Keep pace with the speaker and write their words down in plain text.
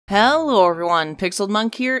Hello everyone, Pixeled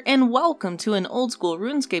Monk here, and welcome to an Old School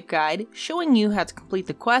RuneScape guide showing you how to complete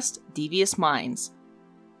the quest, Devious Minds.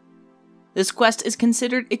 This quest is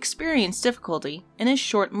considered experience difficulty and is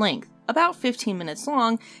short in length, about 15 minutes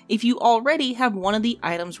long if you already have one of the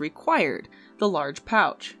items required, the large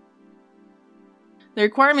pouch. The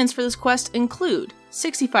requirements for this quest include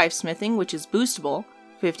 65 smithing, which is boostable,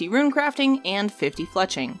 50 rune crafting, and 50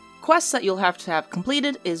 fletching. Quests that you'll have to have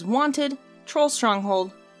completed is Wanted, Troll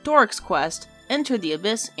Stronghold, Doric's Quest, Enter the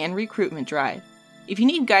Abyss, and Recruitment Drive. If you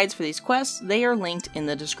need guides for these quests, they are linked in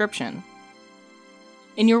the description.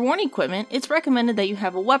 In your worn equipment, it's recommended that you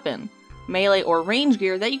have a weapon, melee or range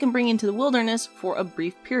gear that you can bring into the wilderness for a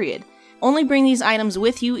brief period. Only bring these items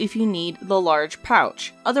with you if you need the large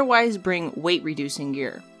pouch, otherwise bring weight reducing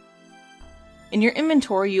gear. In your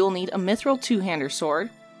inventory you will need a mithril two-hander sword,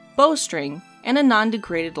 bowstring, and a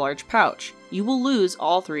non-degraded large pouch. You will lose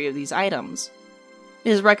all three of these items. It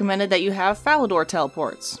is recommended that you have Falador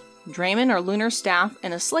teleports, Draymond or Lunar Staff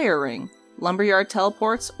and a Slayer Ring, Lumberyard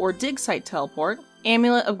teleports or Dig Site teleport,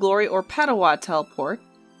 Amulet of Glory or Padawan teleport,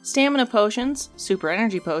 Stamina potions, Super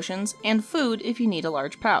Energy potions, and food if you need a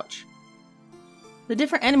large pouch. The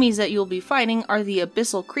different enemies that you will be fighting are the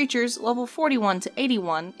Abyssal creatures level 41 to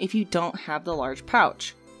 81 if you don't have the large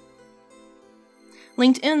pouch.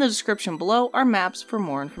 Linked in the description below are maps for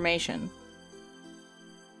more information.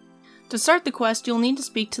 To start the quest, you'll need to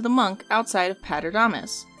speak to the monk outside of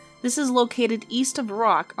Paterdamus. This is located east of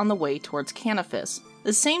Rock on the way towards Canifis,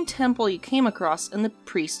 the same temple you came across in the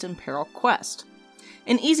Priest in Peril quest.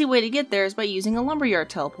 An easy way to get there is by using a Lumberyard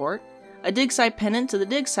teleport, a dig site pendant to the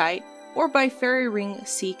dig site, or by Fairy Ring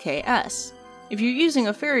CKS. If you're using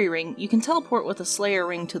a Fairy Ring, you can teleport with a Slayer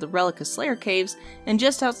Ring to the Relic of Slayer Caves, and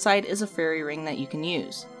just outside is a Fairy Ring that you can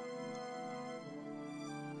use.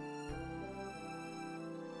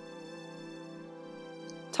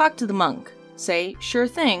 Talk to the monk. Say, "Sure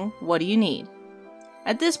thing, what do you need?"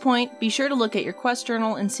 At this point, be sure to look at your quest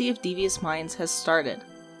journal and see if Devious Minds has started.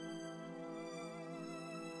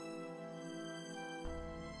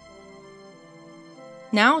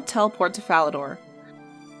 Now teleport to Falador.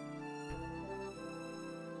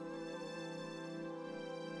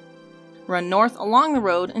 Run north along the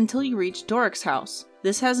road until you reach Doric's house.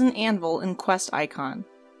 This has an anvil and quest icon.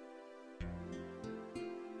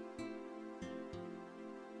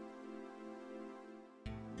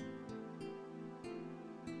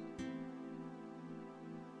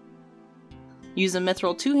 Use a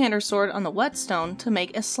mithril two-hander sword on the whetstone to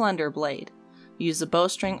make a slender blade. Use the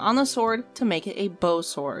bowstring on the sword to make it a bow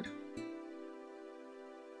sword.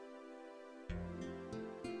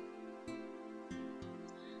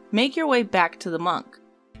 Make your way back to the monk.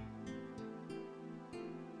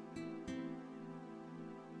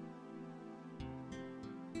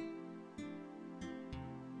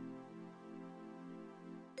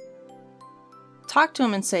 Talk to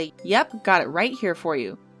him and say, "Yep, got it right here for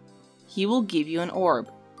you." He will give you an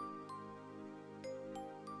orb.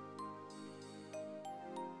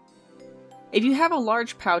 If you have a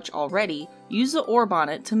large pouch already, use the orb on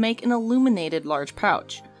it to make an illuminated large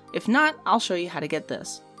pouch. If not, I'll show you how to get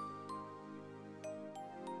this.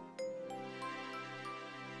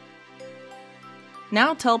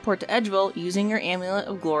 Now teleport to Edgeville using your Amulet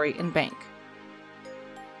of Glory and Bank.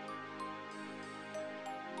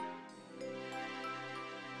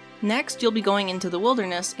 Next, you'll be going into the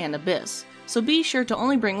wilderness and abyss, so be sure to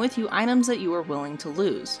only bring with you items that you are willing to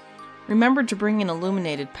lose. Remember to bring an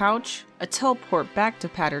illuminated pouch, a teleport back to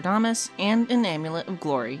Paterdamus, and an Amulet of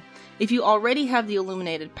Glory. If you already have the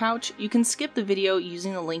illuminated pouch, you can skip the video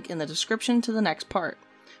using the link in the description to the next part.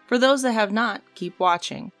 For those that have not, keep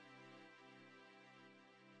watching.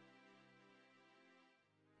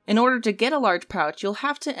 In order to get a large pouch, you'll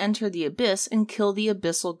have to enter the abyss and kill the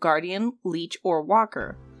Abyssal Guardian, Leech, or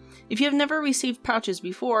Walker. If you have never received pouches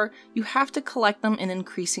before, you have to collect them in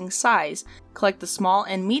increasing size. Collect the small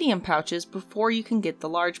and medium pouches before you can get the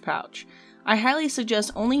large pouch. I highly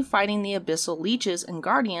suggest only fighting the Abyssal Leeches and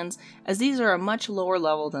Guardians, as these are a much lower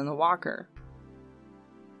level than the Walker.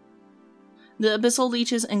 The Abyssal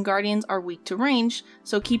Leeches and Guardians are weak to range,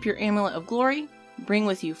 so keep your Amulet of Glory, bring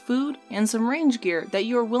with you food, and some range gear that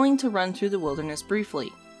you are willing to run through the wilderness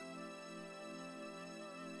briefly.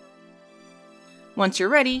 Once you're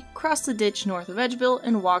ready, cross the ditch north of Edgeville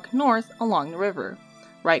and walk north along the river.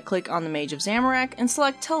 Right-click on the Mage of Zamorak and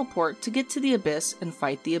select Teleport to get to the Abyss and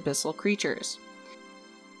fight the Abyssal creatures.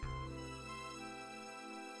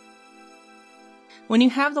 When you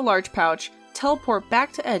have the large pouch, teleport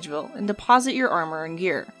back to Edgeville and deposit your armor and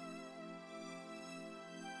gear.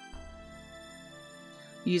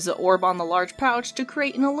 Use the orb on the large pouch to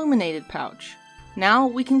create an illuminated pouch. Now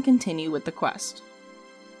we can continue with the quest.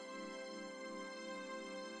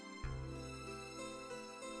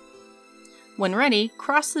 When ready,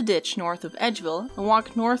 cross the ditch north of Edgeville and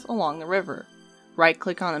walk north along the river.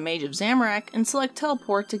 Right-click on the Mage of Zamorak and select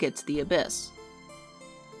Teleport to get to the Abyss.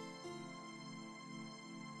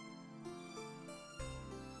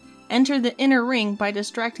 Enter the inner ring by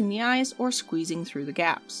distracting the eyes or squeezing through the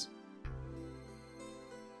gaps.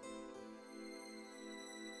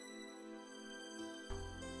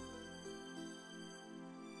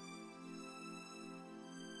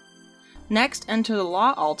 Next, enter the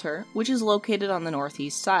Law Altar, which is located on the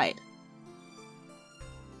northeast side.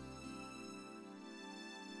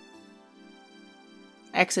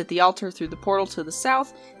 Exit the altar through the portal to the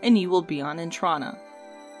south, and you will be on Intrana.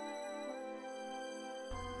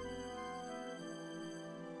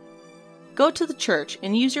 Go to the church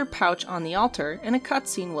and use your pouch on the altar, and a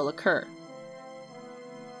cutscene will occur.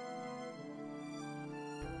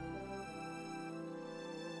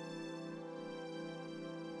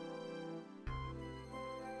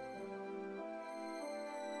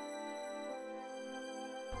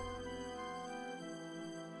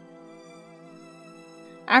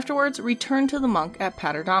 Afterwards, return to the monk at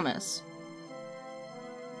Paterdamus.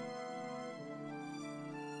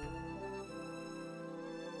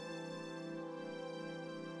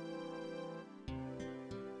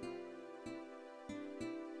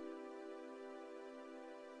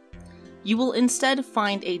 You will instead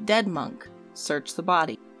find a dead monk. Search the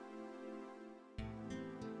body.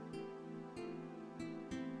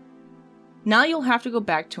 Now you'll have to go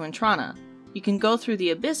back to Intrana. You can go through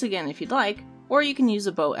the Abyss again if you'd like, or you can use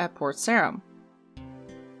a boat at Port Sarim.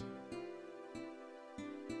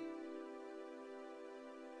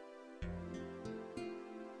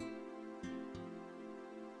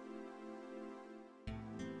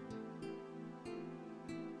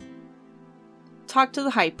 Talk to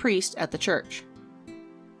the High Priest at the church.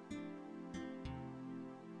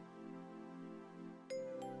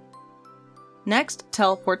 Next,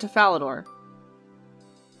 teleport to Falador.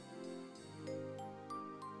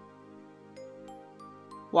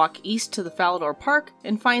 Walk east to the Falador Park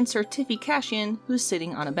and find Sir Tiffy Cashian, who's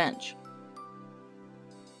sitting on a bench.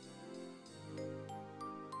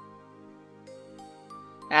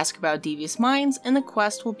 Ask about Devious Minds and the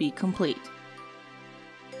quest will be complete.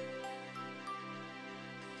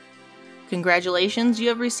 Congratulations, you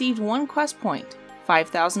have received 1 quest point,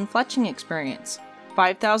 5,000 fletching experience,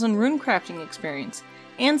 5,000 rune crafting experience,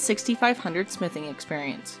 and 6,500 smithing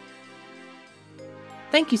experience.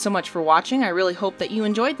 Thank you so much for watching. I really hope that you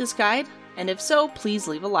enjoyed this guide, and if so, please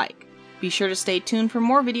leave a like. Be sure to stay tuned for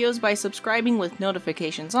more videos by subscribing with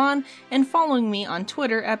notifications on and following me on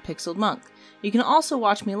Twitter at PixeledMonk. You can also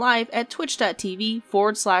watch me live at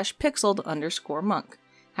twitch.tv/pixeled_monk.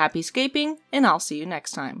 Happy scaping, and I'll see you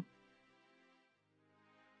next time.